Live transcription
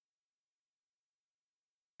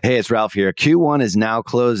Hey, it's Ralph here. Q1 is now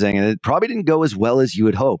closing and it probably didn't go as well as you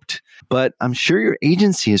had hoped. But I'm sure your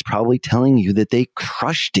agency is probably telling you that they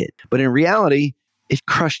crushed it. But in reality, it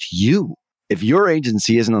crushed you. If your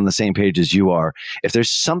agency isn't on the same page as you are, if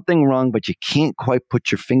there's something wrong, but you can't quite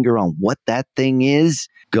put your finger on what that thing is,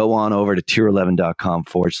 go on over to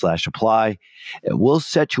tier11.com/apply. And we'll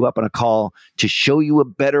set you up on a call to show you a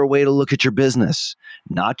better way to look at your business.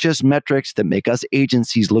 Not just metrics that make us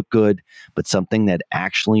agencies look good, but something that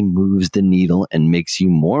actually moves the needle and makes you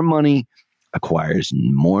more money, acquires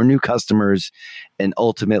more new customers, and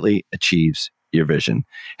ultimately achieves your vision.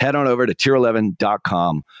 Head on over to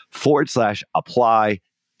tier11.com/apply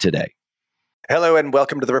today. Hello and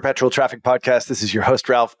welcome to the Perpetual Traffic Podcast. This is your host,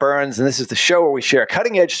 Ralph Burns, and this is the show where we share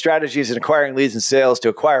cutting-edge strategies in acquiring leads and sales to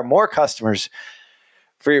acquire more customers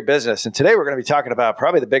for your business. And today we're going to be talking about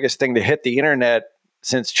probably the biggest thing to hit the internet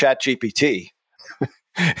since ChatGPT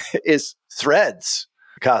is Threads.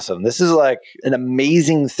 Kasim, this is like an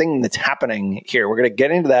amazing thing that's happening here. We're going to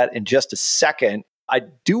get into that in just a second. I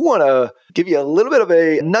do want to give you a little bit of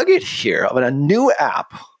a nugget here of a new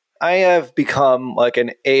app. I have become like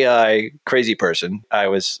an AI crazy person. I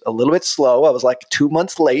was a little bit slow. I was like 2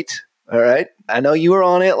 months late. All right. I know you were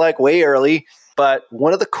on it like way early, but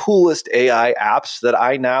one of the coolest AI apps that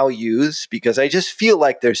I now use, because I just feel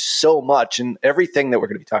like there's so much, and everything that we're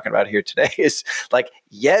going to be talking about here today is like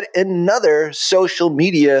yet another social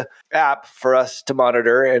media app for us to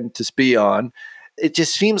monitor and to be on. It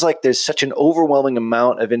just seems like there's such an overwhelming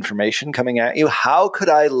amount of information coming at you. How could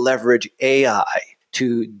I leverage AI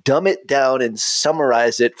to dumb it down and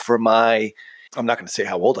summarize it for my, I'm not going to say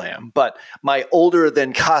how old I am, but my older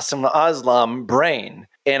than Qasim Aslam brain?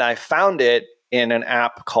 And I found it in an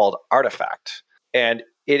app called Artifact, and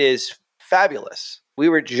it is fabulous. We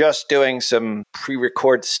were just doing some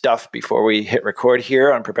pre-record stuff before we hit record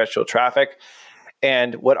here on Perpetual Traffic.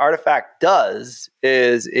 And what Artifact does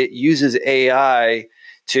is it uses AI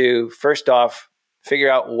to, first off,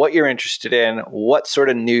 figure out what you're interested in, what sort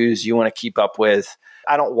of news you want to keep up with.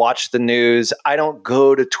 I don't watch the news. I don't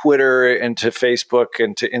go to Twitter and to Facebook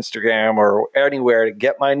and to Instagram or anywhere to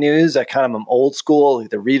get my news. I kind of am old school,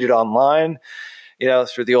 either read it online,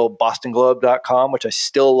 through the old bostonglobe.com, which I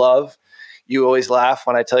still love. You always laugh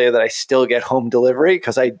when I tell you that I still get home delivery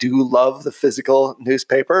because I do love the physical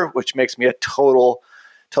newspaper, which makes me a total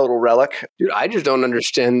relic. Dude, I just don't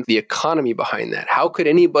understand the economy behind that. How could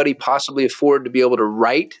anybody possibly afford to be able to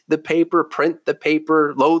write the paper, print the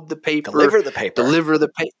paper, load the paper, deliver the paper?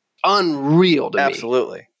 Unreal to me.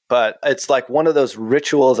 Absolutely. But it's like one of those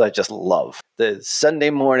rituals I just love. The Sunday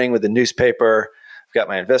morning with the newspaper. I've got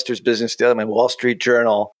my Investor's Business Daily, my Wall Street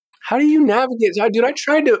Journal. How do you navigate? Dude, I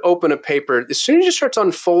tried to open a paper. As soon as you start to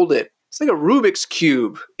unfold it, it's like a Rubik's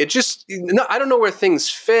Cube. It just, I don't know where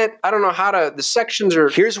things fit. I don't know how to, the sections are.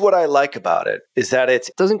 Here's what I like about it is that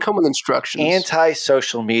it doesn't come with instructions.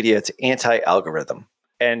 Anti-social media, it's anti-algorithm.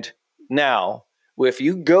 And now, if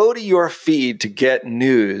you go to your feed to get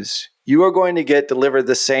news, you are going to get delivered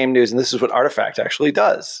the same news. And this is what Artifact actually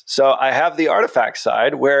does. So I have the Artifact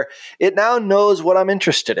side where it now knows what I'm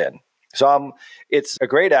interested in. So it's a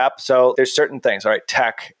great app. So there's certain things, all right,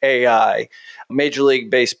 tech, AI, Major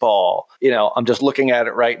League Baseball. I'm just looking at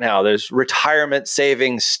it right now. There's retirement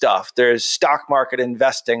savings stuff. There's stock market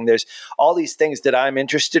investing. There's all these things that I'm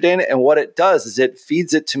interested in. And what it does is it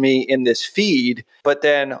feeds it to me in this feed, but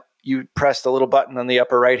then you press the little button on the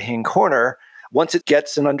upper right-hand corner once it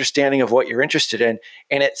gets an understanding of what you're interested in,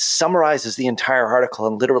 and it summarizes the entire article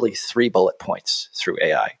in literally 3 bullet points through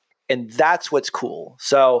AI. And that's what's cool.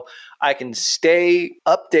 So I can stay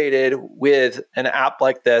updated with an app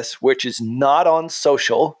like this, which is not on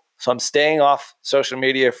social. So I'm staying off social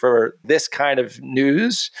media for this kind of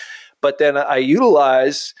news. But then I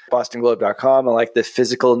utilize bostonglobe.com and like the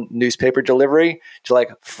physical newspaper delivery to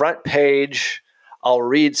like front page. I'll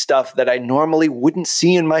read stuff that I normally wouldn't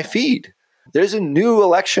see in my feed. There's a new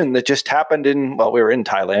election that just happened we were in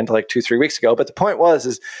Thailand like 2-3 weeks ago. But the point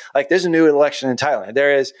is like, there's a new election in Thailand.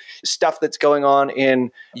 There is stuff that's going on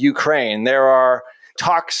in Ukraine. There are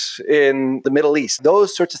talks in the Middle East,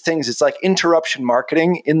 those sorts of things. It's like interruption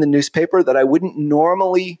marketing in the newspaper that I wouldn't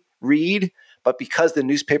normally read. But because the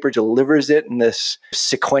newspaper delivers it in this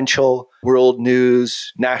sequential world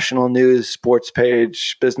news, national news, sports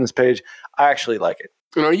page, business page, I actually like it.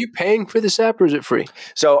 And are you paying for this app or is it free?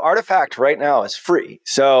 So Artifact right now is free.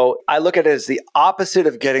 So I look at it as the opposite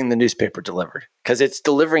of getting the newspaper delivered because it's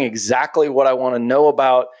delivering exactly what I want to know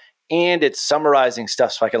about and it's summarizing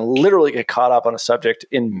stuff so I can literally get caught up on a subject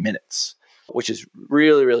in minutes, which is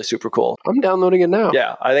really, really super cool. I'm downloading it now.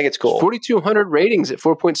 Yeah, I think it's cool. 4,200 ratings at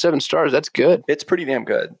 4.7 stars. That's good. It's pretty damn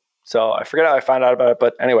good. So I forget how I found out about it,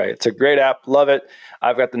 but anyway, it's a great app. Love it.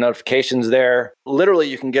 I've got the notifications there. Literally,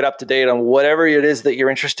 you can get up to date on whatever it is that you're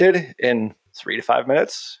interested in 3 to 5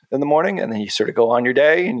 minutes in the morning. And then you sort of go on your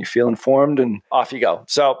day and you feel informed and off you go.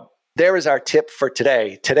 So there is our tip for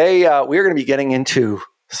today. Today, we're going to be getting into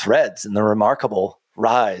Threads and the remarkable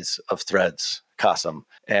rise of Threads, Kasim,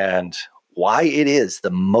 and why it is the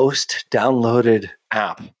most downloaded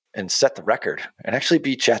app and set the record and actually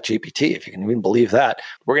beat ChatGPT, if you can even believe that.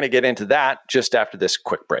 We're going to get into that just after this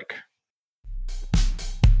quick break.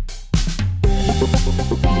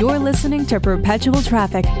 You're listening to Perpetual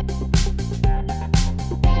Traffic.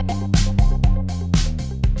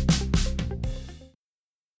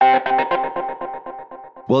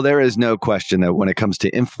 Well, there is no question that when it comes to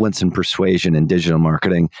influence and persuasion in digital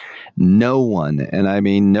marketing, no one, and I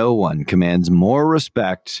mean no one, commands more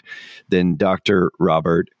respect than Dr.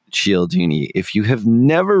 Robert Cialdini. If you have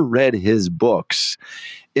never read his books,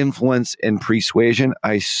 Influence and Persuasion,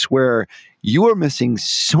 I swear you are missing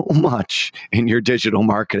so much in your digital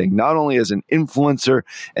marketing, not only as an influencer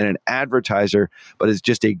and an advertiser, but as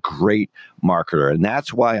just a great marketer. And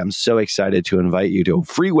that's why I'm so excited to invite you to a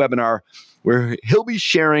free webinar where he'll be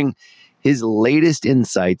sharing his latest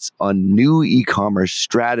insights on new e-commerce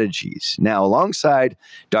strategies. Now, alongside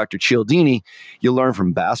Dr. Cialdini, you'll learn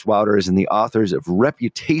from Bass Wouters and the authors of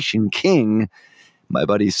Reputation King, my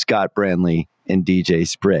buddies Scott Branley and DJ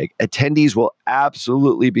Sprigg. Attendees will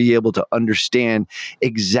absolutely be able to understand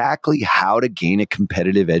exactly how to gain a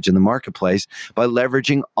competitive edge in the marketplace by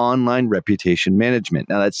leveraging online reputation management.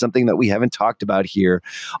 Now, that's something that we haven't talked about here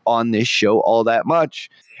on this show all that much.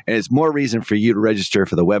 And it's more reason for you to register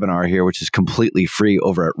for the webinar here, which is completely free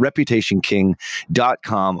over at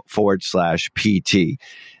reputationking.com/PT.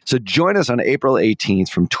 So join us on April 18th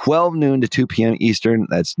from 12 noon to 2 p.m. Eastern.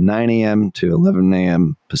 That's 9 a.m. to 11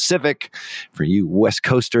 a.m. Pacific for you West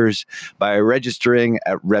Coasters by registering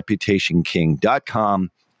at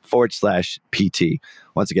reputationking.com/PT.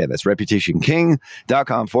 Once again, that's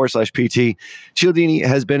reputationking.com/PT. Cialdini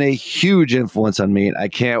has been a huge influence on me, and I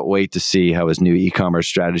can't wait to see how his new e-commerce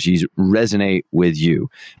strategies resonate with you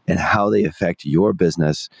and how they affect your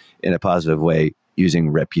business in a positive way using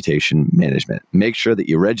reputation management. Make sure that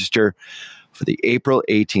you register for the April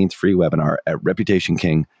 18th free webinar at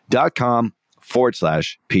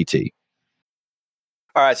reputationking.com/PT.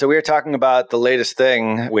 All right, so we were talking about the latest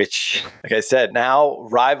thing, which, like I said, now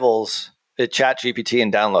rivals ChatGPT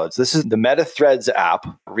in downloads. This is the Meta Threads app,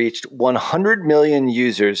 reached 100 million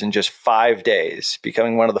users in just 5 days,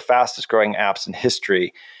 becoming one of the fastest growing apps in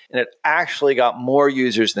history. And it actually got more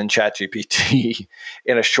users than ChatGPT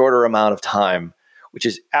in a shorter amount of time, which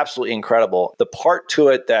is absolutely incredible. The part to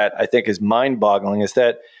it that I think is mind-boggling is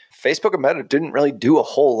that Facebook and Meta didn't really do a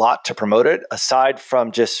whole lot to promote it, aside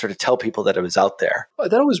from just sort of tell people that it was out there. I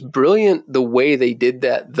thought it was brilliant the way they did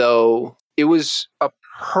that, though. It was a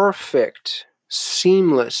perfect,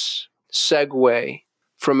 seamless segue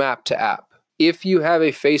from app to app. If you have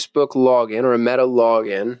a Facebook login or a Meta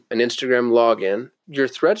login, an Instagram login, your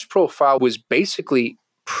Threads profile was basically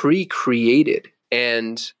pre-created.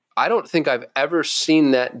 And I don't think I've ever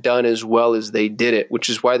seen that done as well as they did it, which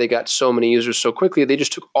is why they got so many users so quickly. They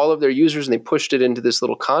just took all of their users and they pushed it into this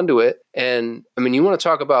little conduit. And I mean, you want to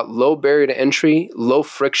talk about low barrier to entry, low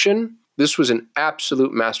friction. This was an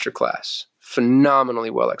absolute masterclass. Phenomenally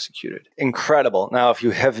well executed. Incredible. Now, if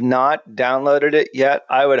you have not downloaded it yet,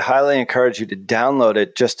 I would highly encourage you to download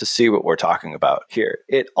it just to see what we're talking about here.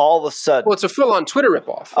 It all of a sudden... Well, it's a full-on Twitter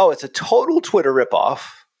ripoff. Oh, it's a total Twitter ripoff.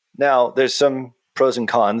 Now, there's some pros and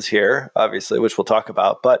cons here, obviously, which we'll talk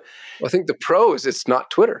about. But well, I think the pro is it's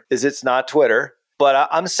not Twitter. It's not Twitter. But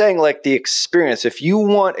I'm saying like the experience, if you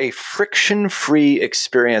want a friction-free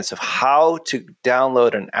experience of how to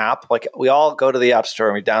download an app, like we all go to the App Store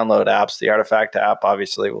and we download apps, the Artifact app,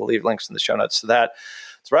 obviously, we'll leave links in the show notes to that.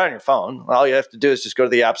 It's right on your phone. All you have to do is just go to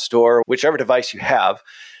the App Store, whichever device you have.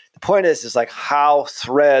 The point is like how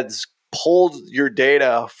Threads pulled your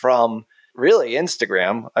data from really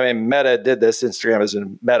Instagram. I mean, Meta did this. Instagram is a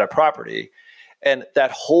Meta property. And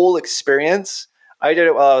that whole experience, I did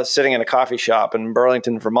it while I was sitting in a coffee shop in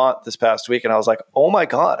Burlington, Vermont this past week. And I was like, oh my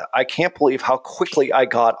God, I can't believe how quickly I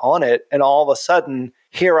got on it. And all of a sudden,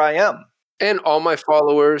 here I am. And all my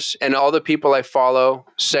followers and all the people I follow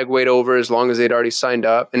segued over as long as they'd already signed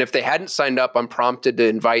up. And if they hadn't signed up, I'm prompted to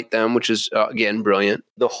invite them, which is, again, brilliant.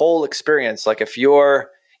 The whole experience, like if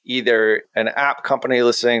you're either an app company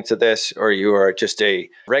listening to this or you are just a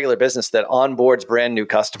regular business that onboards brand new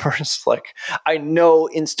customers. Like I know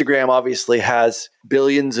Instagram obviously has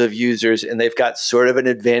billions of users and they've got sort of an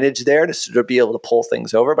advantage there to sort of be able to pull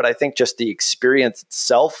things over. But I think just the experience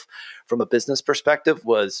itself from a business perspective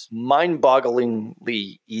was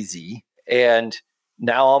mind-bogglingly easy. And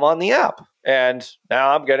now I'm on the app. And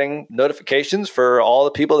now I'm getting notifications for all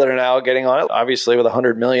the people that are now getting on it. Obviously, with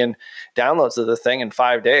 100 million downloads of the thing in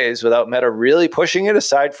 5 days without Meta really pushing it,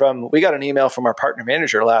 aside from we got an email from our partner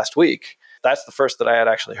manager last week. That's the first that I had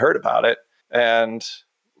actually heard about it. And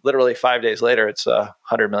literally 5 days later, it's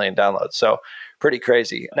 100 million downloads. So pretty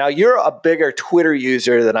crazy. Now, you're a bigger Twitter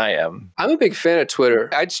user than I am. I'm a big fan of Twitter.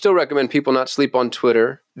 I'd still recommend people not sleep on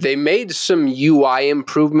Twitter. They made some UI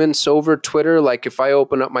improvements over Twitter. Like if I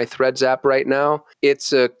open up my Threads app right now,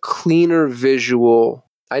 it's a cleaner visual.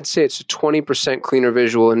 I'd say it's a 20% cleaner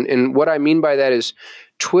visual. And what I mean by that is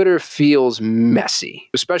Twitter feels messy,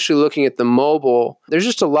 especially looking at the mobile. There's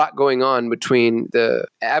just a lot going on between the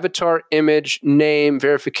avatar image, name,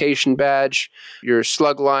 verification badge, your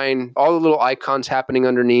slug line, all the little icons happening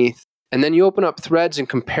underneath. And then you open up Threads and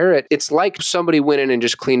compare it. It's like somebody went in and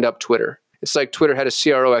just cleaned up Twitter. It's like Twitter had a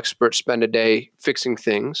CRO expert spend a day fixing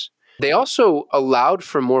things. They also allowed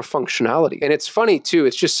for more functionality. And it's funny too,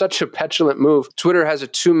 it's just such a petulant move. Twitter has a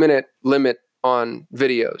 2-minute limit on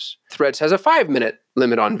videos. Threads has a 5-minute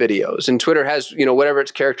limit on videos. And Twitter has, whatever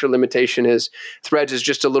its character limitation is. Threads is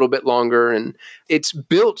just a little bit longer. And it's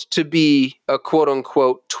built to be a quote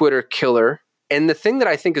unquote Twitter killer. And the thing that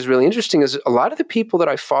I think is really interesting is a lot of the people that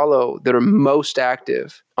I follow that are most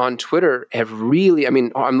active on Twitter have really,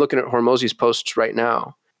 I'm looking at Hormozi's posts right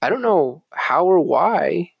now. I don't know how or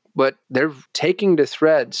why, but they're taking to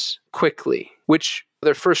Threads quickly, which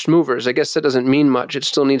they're first movers. I guess that doesn't mean much. It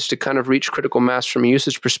still needs to kind of reach critical mass from a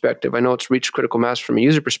usage perspective. I know it's reached critical mass from a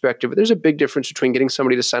user perspective, but there's a big difference between getting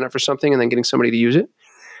somebody to sign up for something and then getting somebody to use it.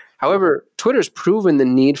 However, Twitter's proven the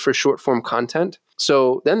need for short form content.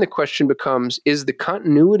 So then the question becomes, is the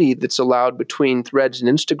continuity that's allowed between Threads and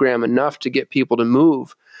Instagram enough to get people to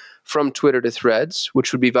move from Twitter to Threads,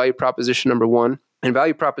 which would be value proposition number one? And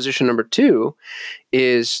value proposition number two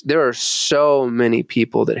is there are so many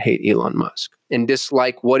people that hate Elon Musk and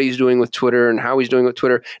dislike what he's doing with Twitter and how he's doing with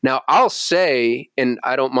Twitter. Now, I'll say, and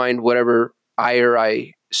I don't mind whatever ire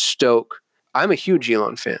I stoke, I'm a huge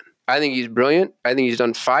Elon fan. I think he's brilliant. I think he's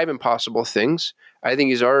done 5 impossible things. I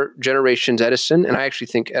think he's our generation's Edison, and I actually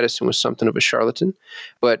think Edison was something of a charlatan.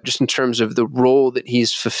 But just in terms of the role that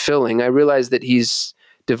he's fulfilling, I realize that he's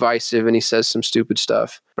divisive and he says some stupid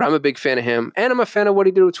stuff. But I'm a big fan of him, and I'm a fan of what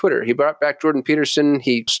he did with Twitter. He brought back Jordan Peterson.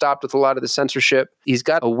 He stopped with a lot of the censorship. He's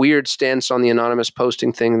got a weird stance on the anonymous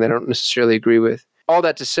posting thing that I don't necessarily agree with. All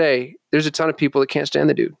that to say, there's a ton of people that can't stand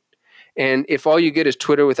the dude. And if all you get is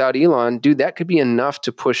Twitter without Elon, dude, that could be enough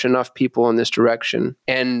to push enough people in this direction.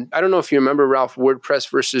 And I don't know if you remember, Ralph, WordPress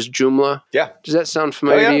versus Joomla. Yeah. Does that sound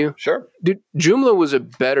familiar to you? Sure. Dude, Joomla was a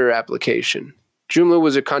better application. Joomla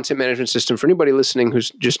was a content management system. For anybody listening who's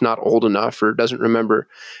just not old enough or doesn't remember,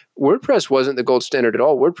 WordPress wasn't the gold standard at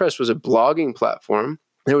all. WordPress was a blogging platform.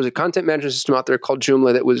 There was a content management system out there called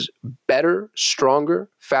Joomla that was better, stronger,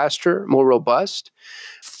 faster, more robust,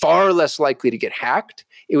 far less likely to get hacked.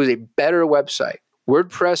 It was a better website.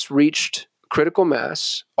 WordPress reached critical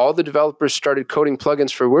mass. All the developers started coding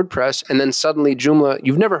plugins for WordPress, and then suddenly Joomla,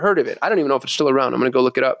 you've never heard of it. I don't even know if it's still around. I'm going to go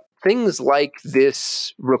look it up. Things like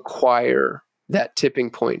this require that tipping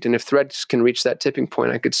point. And if Threads can reach that tipping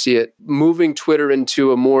point, I could see it moving Twitter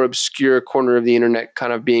into a more obscure corner of the internet,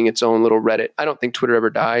 kind of being its own little Reddit. I don't think Twitter ever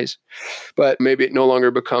dies, but maybe it no longer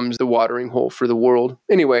becomes the watering hole for the world.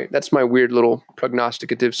 Anyway, that's my weird little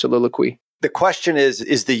prognosticative soliloquy. The question is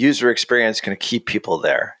the user experience going to keep people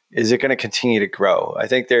there? Is it going to continue to grow? I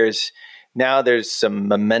think there's some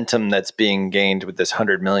momentum that's being gained with this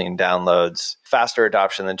 100 million downloads, faster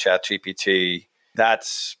adoption than ChatGPT.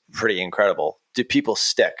 That's pretty incredible. Do people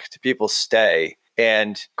stick? Do people stay?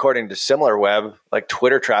 And according to SimilarWeb, like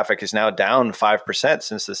Twitter traffic is now down 5%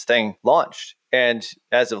 since this thing launched. And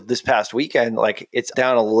as of this past weekend, like it's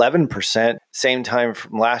down 11%, same time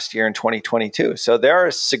from last year in 2022. So there are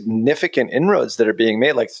significant inroads that are being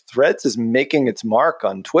made. Like Threads is making its mark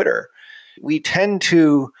on Twitter. We tend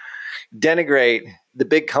to denigrate the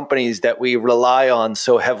big companies that we rely on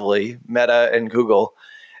so heavily, Meta and Google.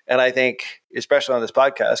 And I think, especially on this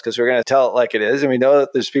podcast, because we're going to tell it like it is, and we know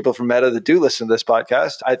that there's people from Meta that do listen to this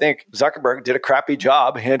podcast, I think Zuckerberg did a crappy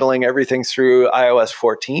job handling everything through iOS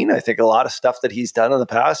 14. I think a lot of stuff that he's done in the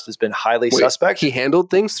past has been highly suspect. He handled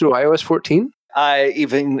things through iOS 14? I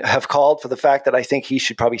even have called for the fact that I think he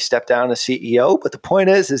should probably step down as CEO. But the point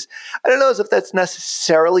is I don't know if that's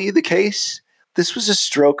necessarily the case. this was a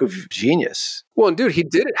stroke of genius. Well, and dude, he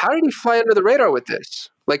did it. How did he fly under the radar with this?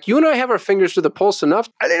 Like, you and I have our fingers to the pulse enough.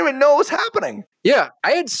 I didn't even know it was happening. Yeah.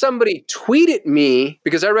 I had somebody tweet at me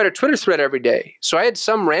because I read a Twitter thread every day. So I had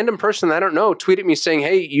some random person that I don't know tweet at me saying,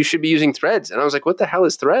 hey, you should be using Threads. And I was like, what the hell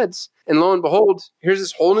is Threads? And lo and behold, here's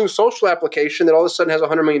this whole new social application that all of a sudden has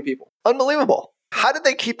 100 million people. Unbelievable. How did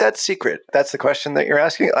they keep that secret? That's the question that you're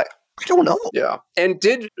asking. I don't know. Yeah. And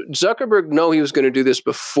did Zuckerberg know he was going to do this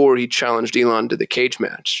before he challenged Elon to the cage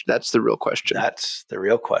match? That's the real question. That's the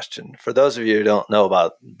real question. For those of you who don't know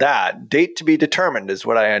about that, date to be determined is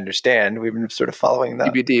what I understand. We've been sort of following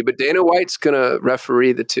that. TBD. But Dana White's going to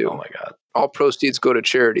referee the two. Oh my God. All proceeds go to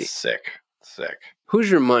charity. Sick. Who's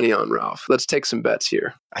your money on, Ralph? Let's take some bets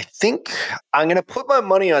here. I think I'm going to put my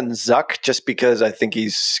money on Zuck just because I think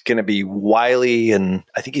he's going to be wily and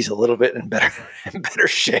I think he's a little bit in better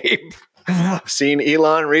shape. I've seen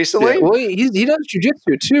Elon recently. Yeah, well, he does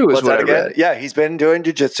jiu-jitsu too, is what I read. Yeah, he's been doing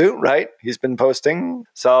jiu-jitsu, right? He's been posting.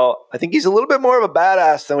 So I think he's a little bit more of a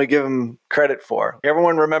badass than we give him credit for.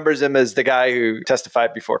 Everyone remembers him as the guy who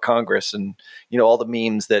testified before Congress and, all the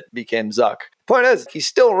memes that became Zuck. Point is, he's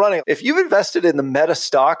still running. If you've invested in the Meta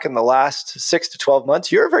stock in the last 6 to 12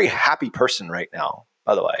 months, you're a very happy person right now,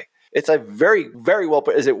 by the way. It's a very, very well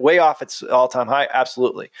put. Is it way off its all-time high?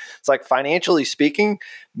 Absolutely. It's like financially speaking,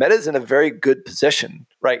 Meta's in a very good position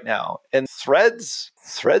right now. And Threads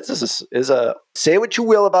is a say what you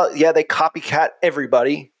will about, they copycat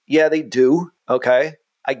everybody. Yeah, they do. Okay.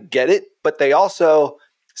 I get it. But they also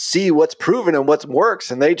see what's proven and what works,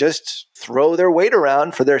 and they just throw their weight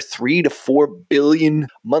around for their 3 to 4 billion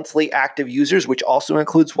monthly active users, which also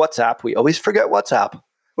includes WhatsApp. We always forget WhatsApp,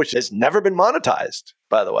 which has never been monetized,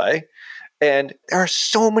 by the way. And there are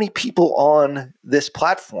so many people on this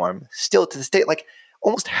platform still to this day. Like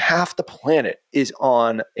almost half the planet is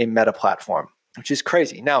on a Meta platform, which is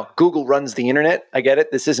crazy. Now, Google runs the internet. I get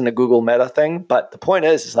it. This isn't a Google Meta thing. But the point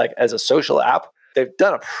is like as a social app, they've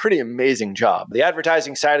done a pretty amazing job. The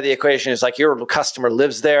advertising side of the equation is like your customer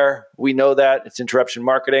lives there. We know that. It's interruption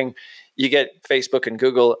marketing. You get Facebook and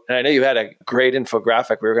Google. And I know you had a great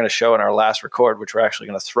infographic we were going to show in our last record, which we're actually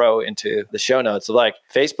going to throw into the show notes. Of like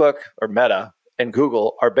Facebook or Meta and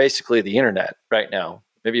Google are basically the internet right now.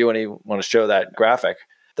 Maybe you want to show that graphic.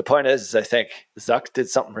 The point is I think Zuck did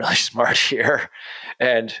something really smart here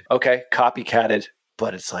and copycatted.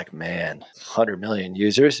 But it's like, man, 100 million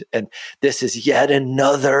users. And this is yet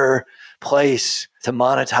another place to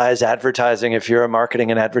monetize advertising. If you're a marketing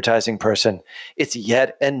and advertising person, it's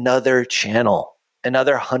yet another channel,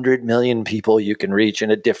 another 100 million people you can reach in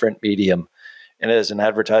a different medium. And as an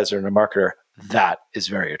advertiser and a marketer, that is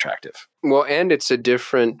very attractive. Well, and it's a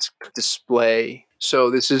different display. So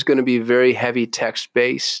this is going to be very heavy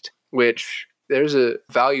text-based, which there's a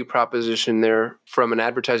value proposition there from an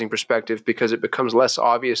advertising perspective because it becomes less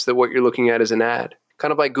obvious that what you're looking at is an ad,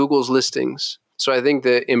 kind of like Google's listings. So I think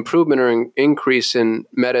the improvement or increase in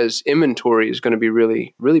Meta's inventory is going to be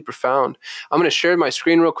really, really profound. I'm going to share my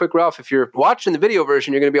screen real quick, Ralph. If you're watching the video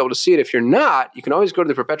version, you're going to be able to see it. If you're not, you can always go to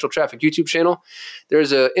the Perpetual Traffic YouTube channel.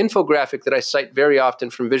 There's an infographic that I cite very often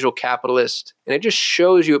from Visual Capitalist, and it just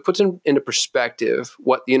shows you, it puts into perspective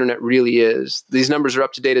what the internet really is. These numbers are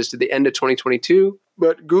up to date as to the end of 2022,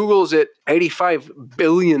 but Google's at 85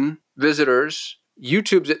 billion visitors.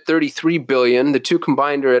 YouTube's at 33 billion. The two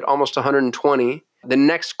combined are at almost 120. The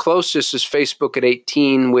next closest is Facebook at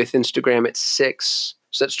 18 with Instagram at 6.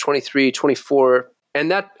 So that's 23, 24.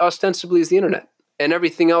 And that ostensibly is the internet. And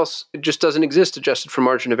everything else just doesn't exist adjusted for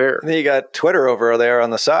margin of error. And then you got Twitter over there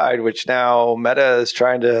on the side, which now Meta is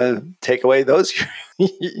trying to take away those.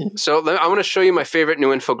 So I want to show you my favorite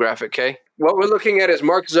new infographic, okay? What we're looking at is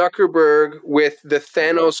Mark Zuckerberg with the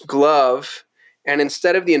Thanos glove. And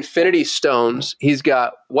instead of the Infinity Stones, he's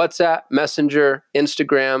got WhatsApp, Messenger,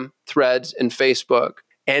 Instagram, Threads, and Facebook.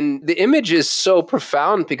 And the image is so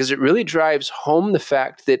profound because it really drives home the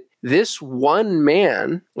fact that this one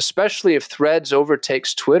man, especially if Threads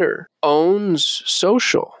overtakes Twitter, owns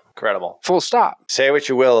social. Incredible. Full stop. Say what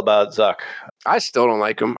you will about Zuck. I still don't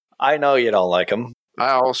like him. I know you don't like him. I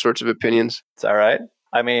have all sorts of opinions. It's all right.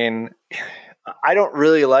 I mean, I don't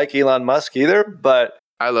really like Elon Musk either, but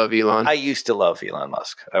I love Elon. I used to love Elon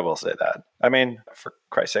Musk. I will say that. I mean, for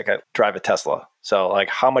Christ's sake, I drive a Tesla. So like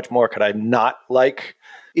how much more could I not like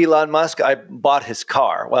Elon Musk? I bought his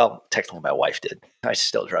car. Well, technically my wife did. I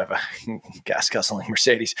still drive a gas guzzling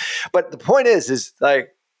Mercedes. But the point is like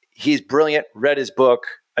he's brilliant, read his book.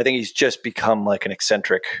 I think he's just become like an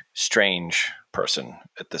eccentric, strange person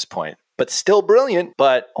at this point. But still brilliant,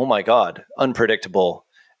 but oh my God, unpredictable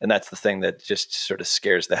And that's the thing that just sort of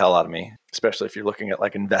scares the hell out of me, especially if you're looking at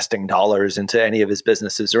like investing dollars into any of his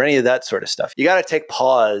businesses or any of that sort of stuff. You got to take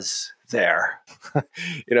pause there,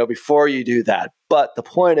 before you do that. But the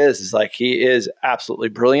point is like, he is absolutely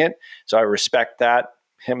brilliant. So I respect that.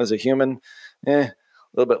 Him as a human, a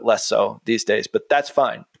little bit less so these days, but that's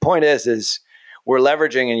fine. The point is we're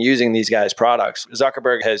leveraging and using these guys' products.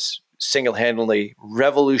 Zuckerberg has single-handedly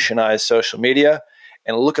revolutionized social media,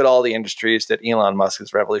 and look at all the industries that Elon Musk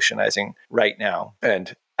is revolutionizing right now.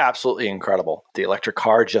 And absolutely incredible. The electric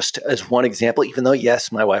car, just as one example, even though,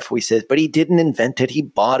 yes, my wife always says, but he didn't invent it. He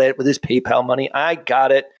bought it with his PayPal money. I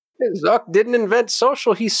got it. Zuck didn't invent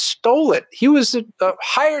social. He stole it. He was a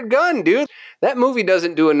hired gun, dude. That movie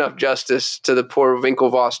doesn't do enough justice to the poor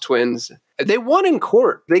Winklevoss twins. They won in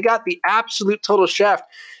court. They got the absolute total shaft.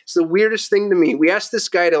 It's the weirdest thing to me. We asked this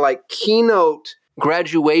guy to keynote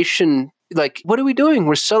graduation. What are we doing?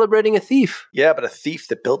 We're celebrating a thief. Yeah, but a thief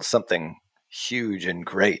that built something huge and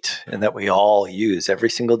great and that we all use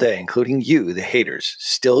every single day, including you, the haters,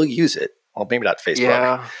 still use it. Well, maybe not Facebook.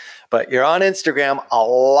 Yeah. But you're on Instagram a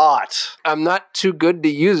lot. I'm not too good to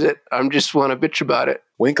use it. I just want to bitch about it.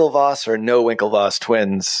 Winklevoss or no Winklevoss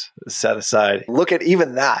twins set aside. Look at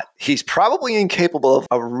even that. He's probably incapable of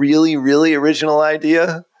a really, really original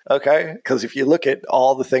idea. Okay? Because if you look at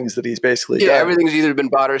all the things that he's basically done. Everything's either been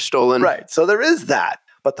bought or stolen. Right. So there is that.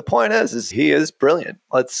 But the point is he is brilliant.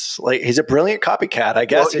 He's a brilliant copycat, I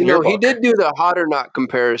guess. Well, he did do the hot or not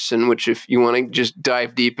comparison, which if you want to just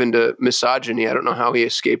dive deep into misogyny, I don't know how he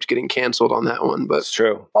escaped getting canceled on that one, but it's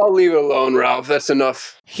true. I'll leave it alone, Ralph. That's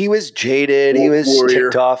enough. He was jaded. He was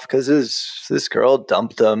ticked off because this girl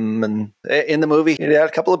dumped him. And in the movie, he had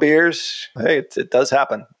a couple of beers. Hey, it does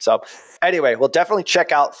happen. So anyway, we'll definitely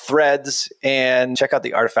check out Threads and check out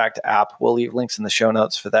the Artifact app. We'll leave links in the show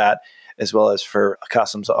notes for that, as well as for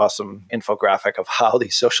Qasim's awesome infographic of how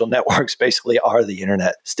these social networks basically are the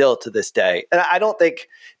internet still to this day. And I don't think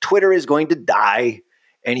Twitter is going to die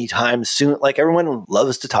anytime soon. Everyone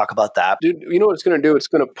loves to talk about that. Dude, you know what it's going to do? It's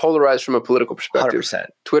going to polarize from a political perspective. 100%.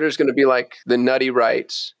 Twitter's going to be like the nutty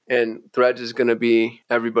rights, and Threads is going to be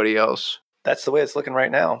everybody else. That's the way it's looking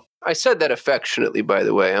right now. I said that affectionately, by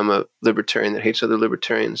the way. I'm a libertarian that hates other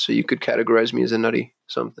libertarians, so you could categorize me as a nutty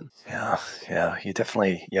something. Yeah. You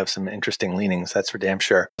have some interesting leanings. That's for damn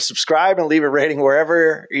sure. Subscribe and leave a rating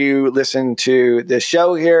wherever you listen to this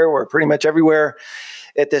show here. We're pretty much everywhere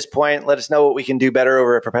at this point. Let us know what we can do better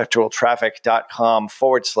over at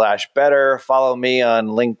perpetualtraffic.com/better. Follow me on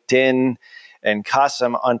LinkedIn and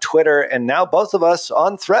Qasim on Twitter, and now both of us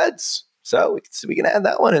on Threads. So we can add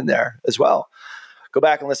that one in there as well. Go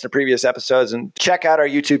back and listen to previous episodes and check out our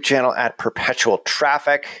YouTube channel at Perpetual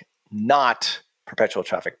Traffic, not Perpetual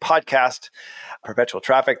Traffic Podcast. Perpetual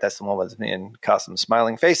Traffic, that's the one with me and Qasim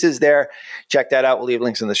smiling faces there. Check that out. We'll leave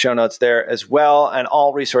links in the show notes there as well. And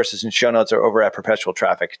all resources and show notes are over at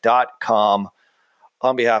perpetualtraffic.com.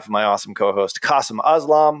 On behalf of my awesome co-host, Qasim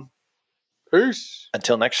Aslam. Peace.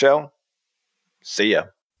 Until next show, see ya.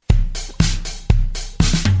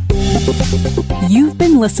 You've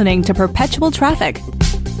been listening to Perpetual Traffic,